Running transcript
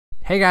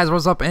Hey guys,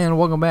 what's up and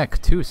welcome back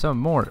to some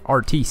more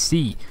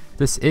RTC.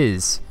 This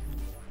is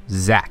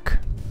Zach.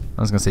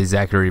 I was gonna say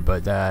Zachahry,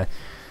 but I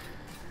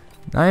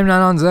am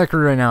not on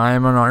Zachahry right now. I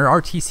am on our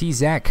RTC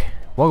Zach.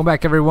 Welcome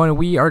back everyone.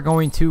 We are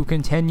going to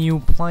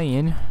continue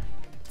playing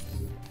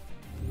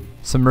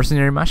some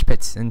mercenary mosh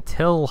pits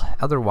until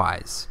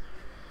otherwise.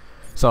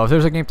 So if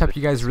there's a game type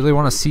you guys really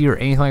want to see or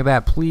anything like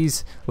that,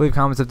 please leave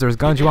comments. If there's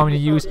guns you want me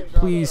to use,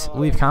 please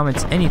leave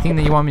comments. Anything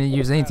that you want me to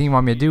use, anything you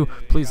want me to do,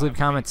 please leave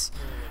comments.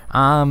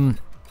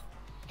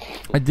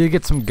 I did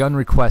get some gun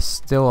requests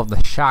still of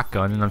the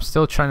shotgun, and I'm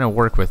still trying to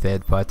work with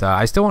it, but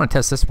I still want to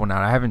test this one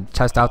out. I haven't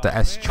tested out the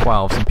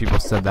S12. Some people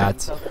said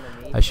that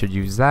I should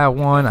use that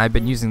one. I've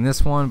been using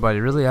this one, but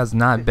it really has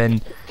not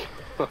been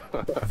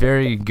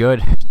very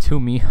good to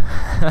me.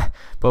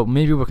 But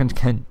maybe we can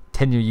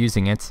continue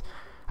using it.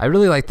 I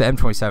really like the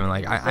M27.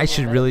 Like I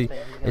should really.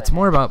 It's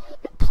more about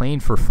playing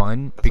for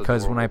fun,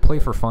 because when I play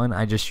for fun,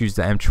 I just use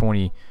the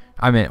M20.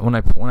 I mean, when I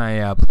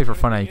play for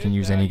fun, I can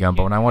use any gun.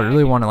 But when I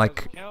really want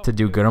to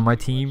do good on my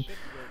team,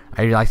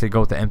 I like to go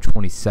with the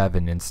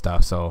M27 and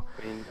stuff. So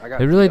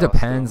it really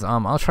depends.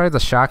 I'll try the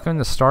shotgun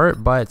to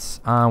start,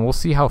 but we'll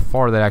see how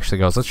far that actually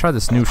goes. Let's try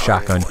this new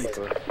shotgun.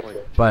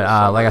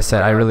 But like I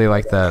said, I really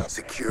like the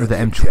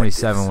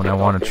M27 when I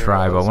want to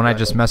try. But when I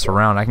just mess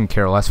around, I can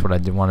care less what I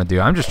want to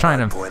do. I'm just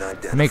trying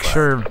to make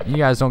sure you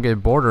guys don't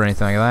get bored or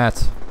anything like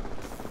that.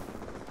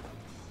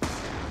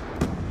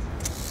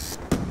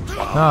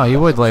 Oh, you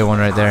would lay one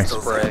right there.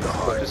 Spray.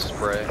 Just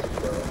spray.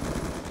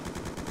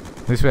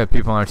 At least we have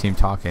people on our team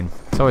talking.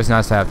 It's always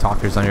nice to have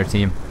talkers on your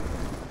team.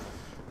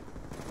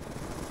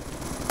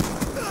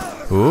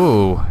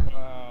 Ooh.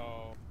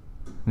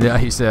 Yeah,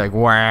 he said like,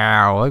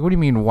 wow. Like, what do you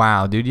mean,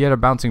 wow, dude? You had a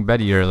bouncing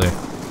Betty earlier.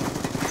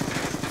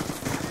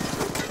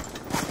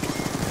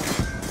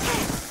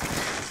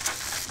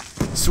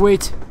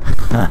 Sweet.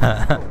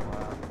 That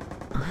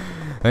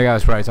guy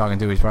was probably talking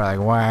too. He's probably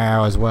like,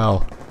 wow, as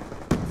well.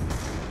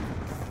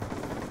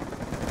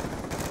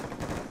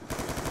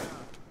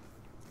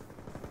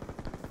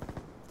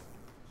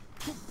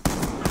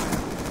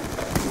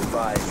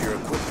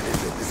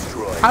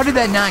 How did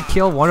that not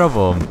kill one of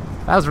them?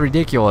 That was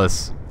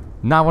ridiculous.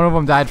 Not one of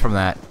them died from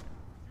that.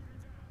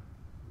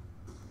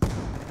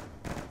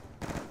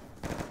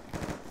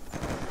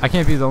 I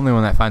can't be the only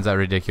one that finds that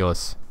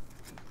ridiculous.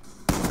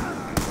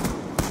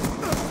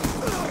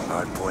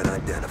 Hardpoint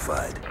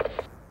identified.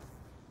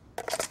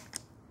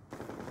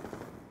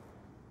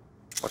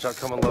 Watch out,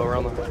 coming low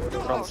around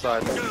the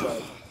side.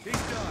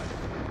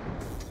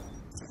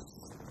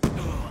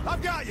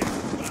 I've got you.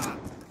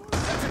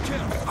 That's a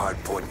kill.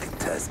 Hardpoint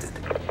contested.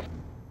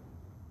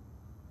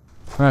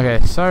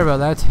 Okay, sorry about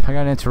that. I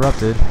got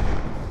interrupted,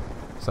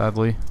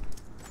 sadly.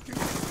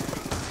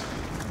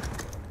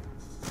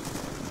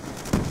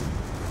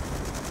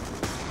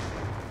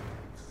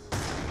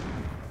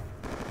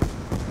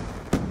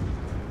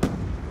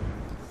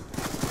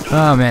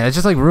 Oh man, it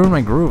just like ruined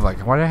my groove.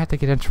 Like, why did I have to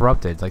get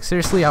interrupted? Like,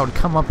 seriously, I would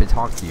come up and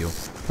talk to you.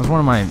 It was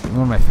one of my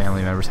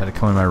family members had to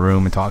come in my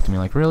room and talk to me.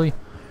 Like, really?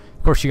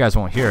 Of course, you guys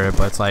won't hear it,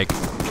 but it's like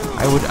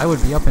I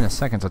would be up in a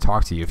second to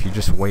talk to you if you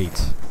just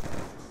wait.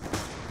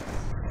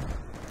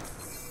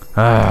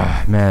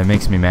 Ah, man, it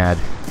makes me mad.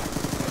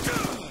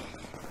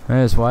 That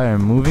is why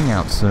I'm moving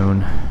out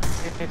soon.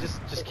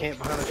 Just camp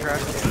behind the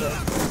trash can.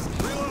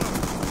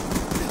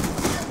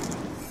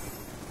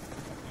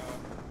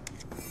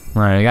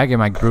 Alright, I gotta get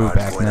my groove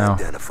back now.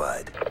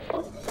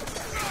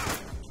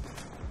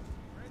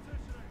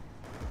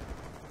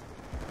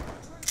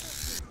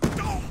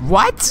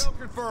 What?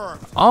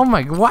 Oh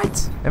my,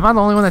 what? Am I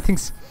the only one that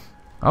thinks...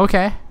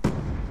 Okay.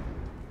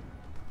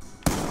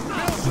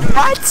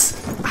 What?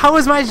 How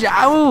is my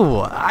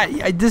oh?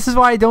 This is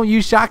why I don't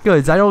use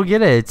shotguns. I don't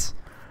get it.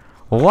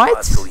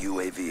 What?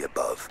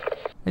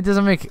 It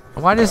doesn't make.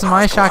 Why does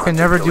my shotgun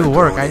never do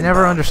work? I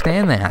never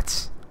understand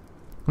that.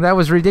 That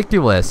was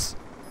ridiculous.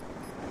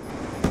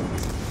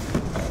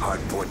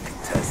 Hardpoint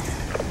contested.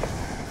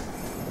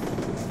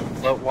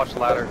 Low, watch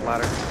ladder.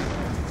 Wow.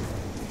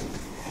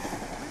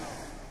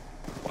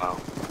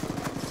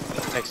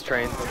 Thanks,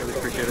 train. Really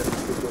appreciate it.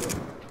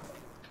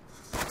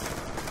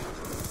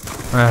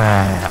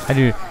 I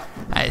do.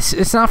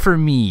 It's not for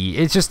me.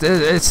 It's just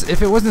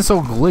if it wasn't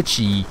so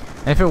glitchy,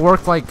 if it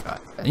worked like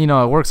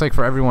it works like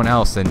for everyone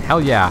else, then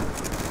hell yeah.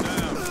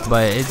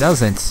 But it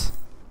doesn't.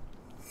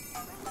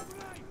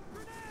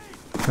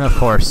 And of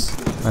course,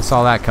 I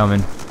saw that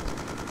coming.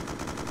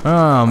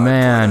 Oh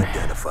man,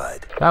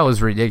 that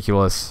was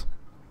ridiculous.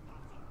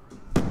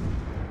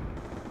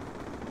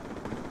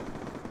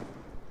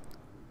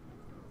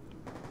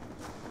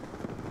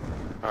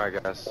 All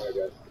right, guys.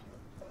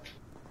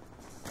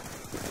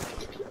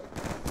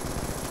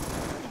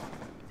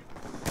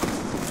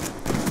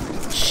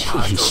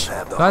 Sheesh.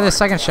 Why the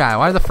second shot?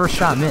 Why the first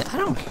shot miss? I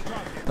don't.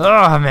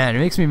 Oh man, it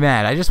makes me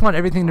mad. I just want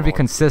everything to be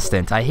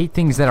consistent. I hate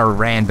things that are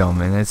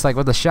random, and it's like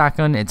with the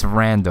shotgun, it's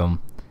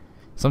random.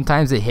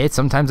 Sometimes it hits,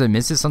 sometimes it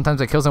misses, sometimes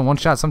it kills in one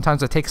shot,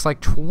 sometimes it takes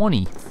like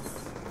 20.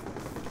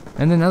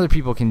 And then other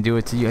people can do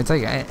it to you. It's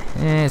like,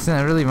 it's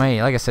not really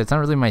my, like I said, it's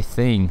not really my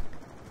thing.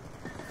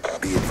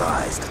 Be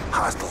advised,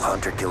 hostile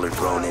hunter-killer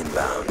drone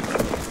inbound.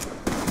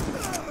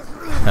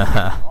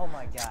 Oh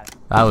my god.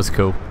 That was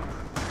cool.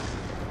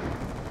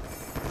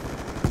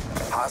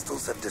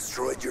 Hostiles have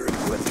destroyed your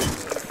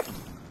equipment.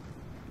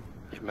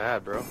 You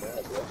mad, bro?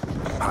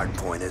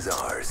 Hardpoint is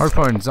ours.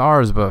 Hardpoint's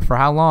ours, but for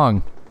how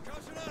long?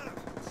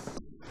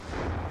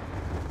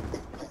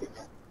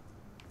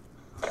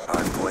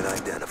 Hardpoint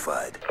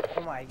identified.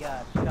 Oh my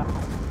god.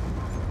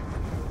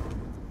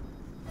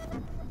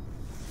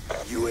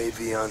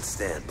 UAV on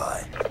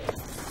standby.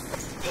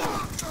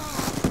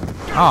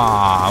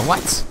 Aw,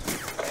 what?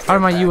 How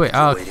did my UA?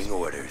 Oh, Waiting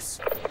orders.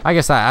 I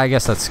guess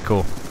that's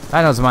cool.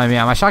 That doesn't mind me.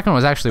 My shotgun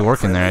was actually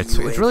working there. It's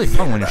really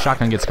fun when your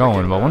shotgun gets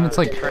going, but when it's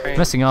like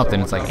messing up,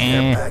 then it's like,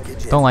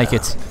 don't like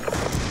it.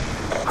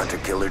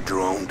 Hunter-killer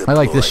drone deployed. I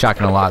like this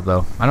shotgun a lot,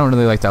 though. I don't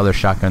really like the other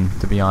shotgun,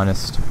 to be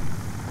honest.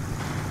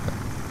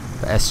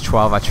 The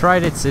S12. I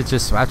tried it. It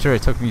just after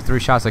it took me 3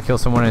 shots to kill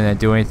someone and it didn't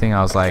do anything,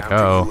 I was like,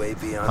 oh,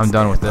 I'm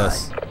done with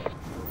this.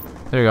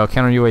 There you go.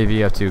 Counter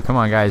UAV up too. Come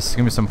on, guys.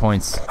 Give me some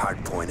points.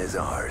 Hardpoint is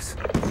ours.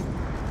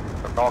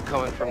 They're all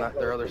coming from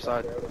their other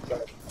side.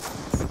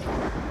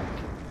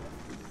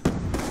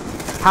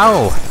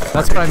 How?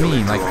 That's what I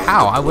mean. Like,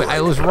 how?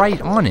 I was right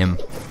on him.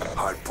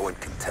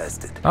 Hardpoint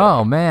contested.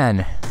 Oh,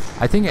 man.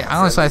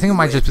 Honestly, I think it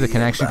might just be the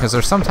connection, because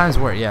there's sometimes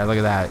where, yeah, look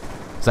at that.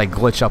 It's like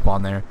glitch up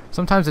on there.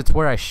 Sometimes it's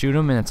where I shoot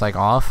him and it's like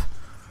off.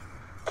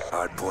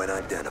 Hardpoint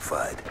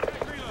identified.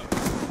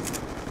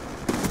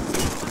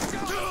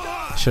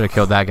 Should have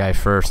killed that guy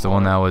first, the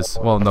one that was,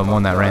 well, the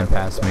one that ran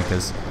past me,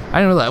 because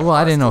I didn't really, well,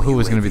 I didn't know who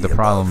was going to be the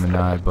problem or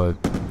not, but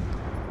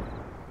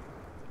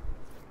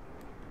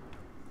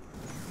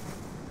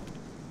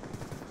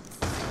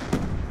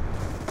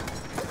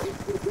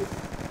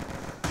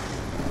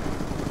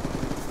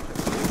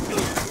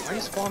Why are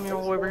you spawning me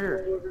all the way over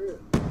here?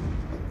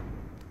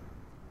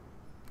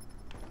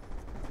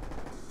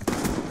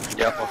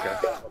 Yep, okay.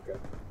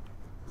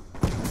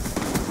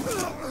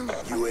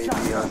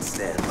 UAV on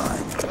standby.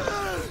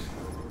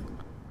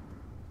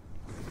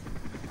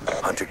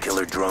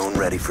 Hunter-killer drone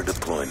ready for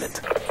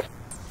deployment.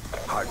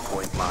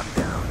 Hardpoint locked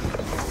down.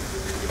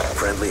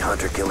 Friendly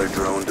hunter-killer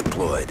drone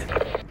deployed.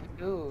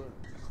 Dude.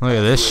 look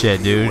at this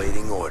shit, dude.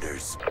 Waiting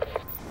orders.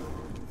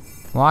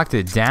 Locked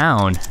it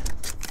down.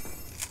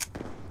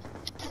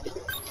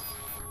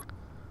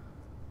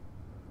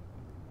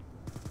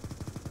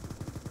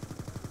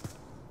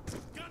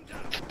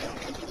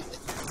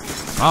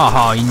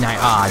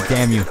 Oh,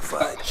 damn you.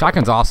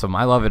 Shotgun's awesome.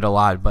 I love it a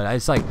lot, but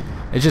it's like,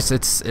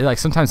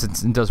 sometimes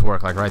it does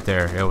work. Like right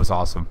there, it was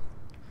awesome.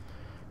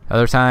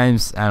 Other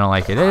times, I don't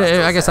like it.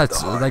 I guess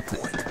that's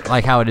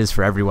like how it is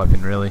for every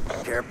weapon, really.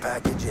 Care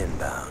package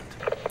inbound.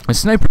 The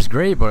sniper's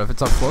great, but if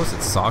it's up close,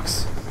 it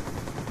sucks.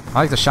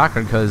 I like the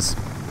shotgun because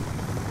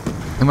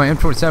in my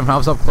M47, when I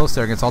was up close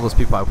there against all those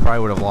people, I probably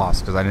would have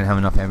lost because I didn't have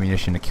enough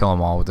ammunition to kill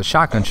them all. With the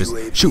shotgun, just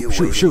shoot,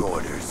 shoot, shoot.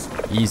 Orders.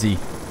 Easy.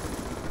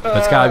 But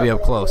it's gotta be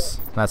up close.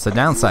 That's the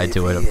downside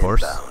to it, of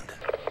course.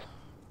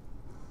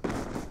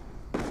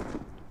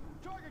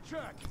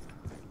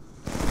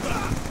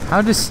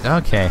 How does...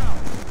 Okay.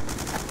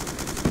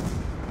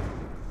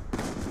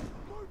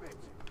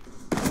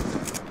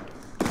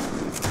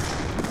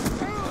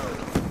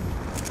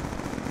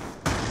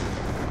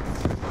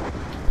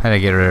 Had to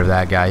get rid of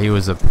that guy. He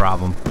was a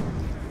problem.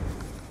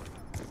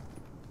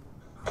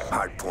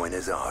 Hardpoint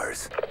is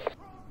ours.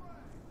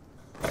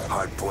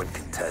 Hardpoint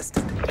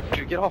contested.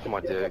 Dude, get off of my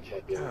dick.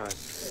 God.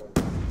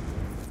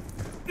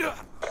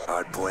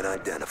 Hardpoint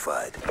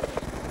identified.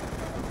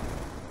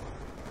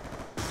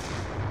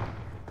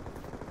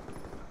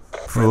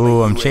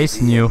 Ooh, I'm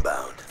chasing you.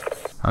 Inbound.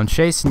 I'm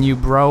chasing you,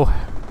 bro.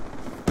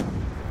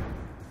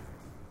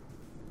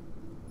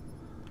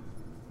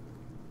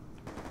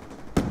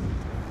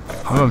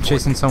 Oh, I'm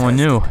chasing someone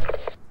new.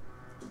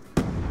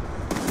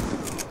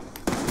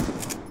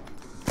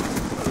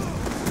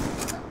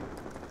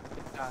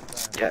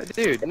 Yeah,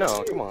 dude,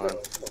 no, come on.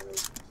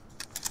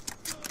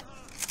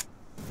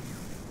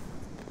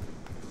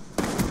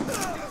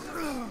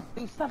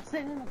 Dude, stop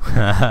sitting in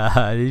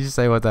the Did you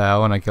say what the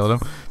hell when I killed him?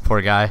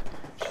 Poor guy.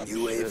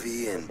 UAV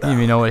Didn't inbound.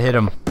 even know what hit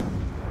him.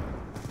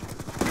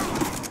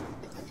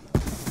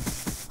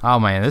 Oh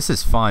man, this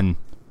is fun.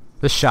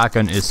 This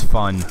shotgun is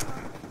fun.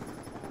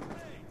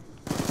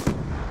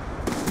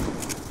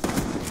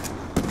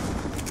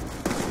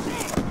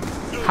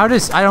 How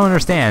does... I don't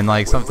understand.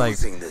 Like, something like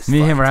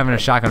me and him are having a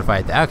shotgun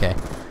fight. Okay.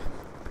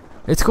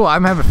 It's cool.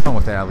 I'm having fun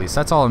with it at least.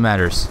 That's all that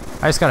matters.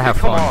 I just gotta have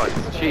Come fun. on,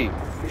 it's cheap.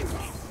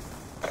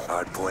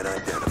 Hardpoint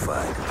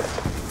identified.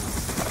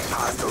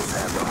 Hostiles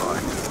have the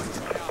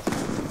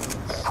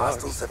hardpoint.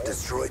 Hostiles have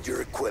destroyed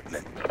your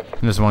equipment.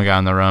 There's one guy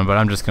on the run, but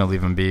I'm just gonna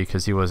leave him be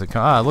because he wasn't.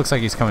 Ah, it looks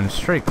like he's coming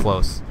straight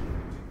close.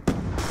 Oh,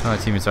 my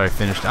teammate's already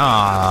finished.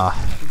 Ah,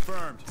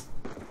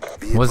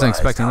 Be Wasn't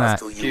advised, expecting that.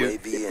 hostile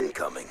UAV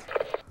incoming.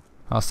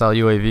 hostile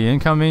UAV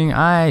incoming.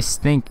 I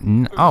think.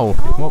 Oh,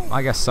 well,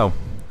 I guess so.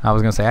 I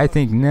was gonna say I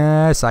think.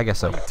 Yes, I guess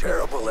so.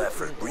 Terrible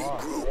effort.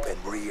 Regroup and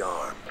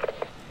rearm.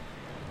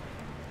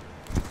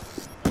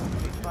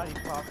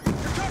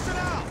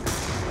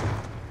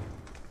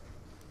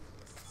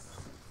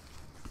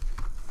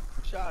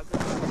 shot.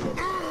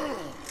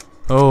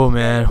 Oh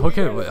man, look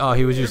at. Oh,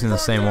 he was using the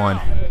same one.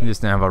 He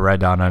just didn't have a red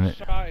dot on it.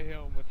 Shot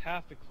him with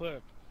half the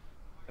clip,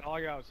 and all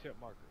I got was hit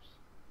markers.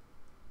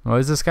 What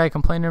is this guy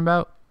complaining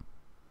about?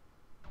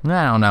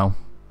 I don't know.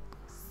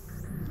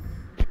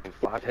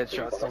 5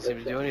 headshots don't seem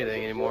to do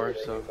anything anymore,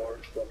 so.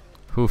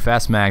 Who,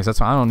 fast mags?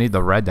 That's why I don't need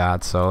the red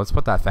dots, so let's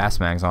put that fast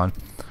mags on.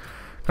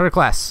 Go to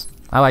class.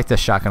 I like this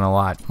shotgun a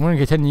lot. We're gonna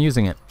continue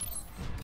using it.